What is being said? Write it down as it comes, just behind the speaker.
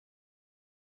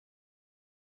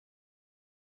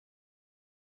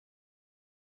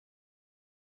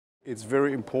It's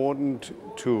very important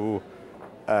to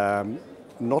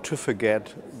not to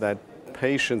forget that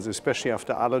patients, especially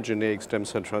after allogeneic stem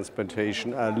cell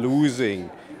transplantation, are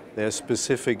losing their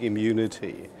specific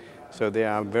immunity. So they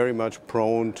are very much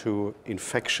prone to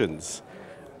infections.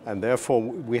 And therefore,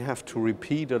 we have to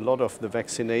repeat a lot of the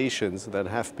vaccinations that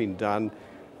have been done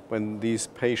when these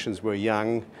patients were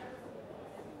young,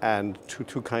 and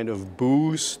to kind of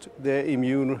boost their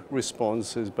immune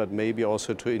responses, but maybe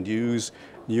also to induce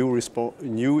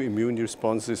new immune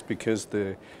responses, because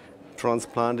the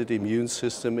transplanted immune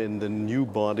system in the new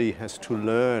body has to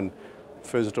learn,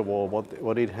 first of all,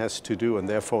 what it has to do, and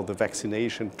therefore the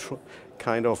vaccination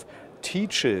kind of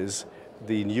teaches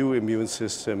the new immune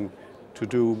system to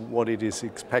do what it is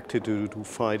expected to do to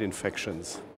fight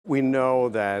infections. We know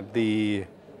that the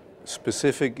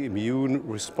specific immune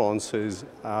responses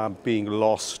are being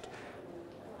lost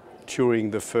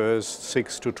during the first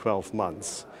 6 to 12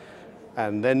 months.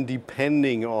 And then,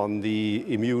 depending on the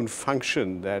immune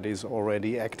function that is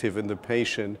already active in the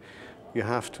patient, you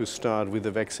have to start with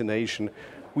the vaccination.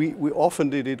 We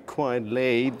often did it quite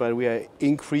late, but we are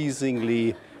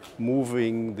increasingly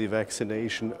moving the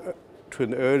vaccination to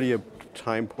an earlier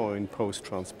time point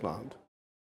post-transplant.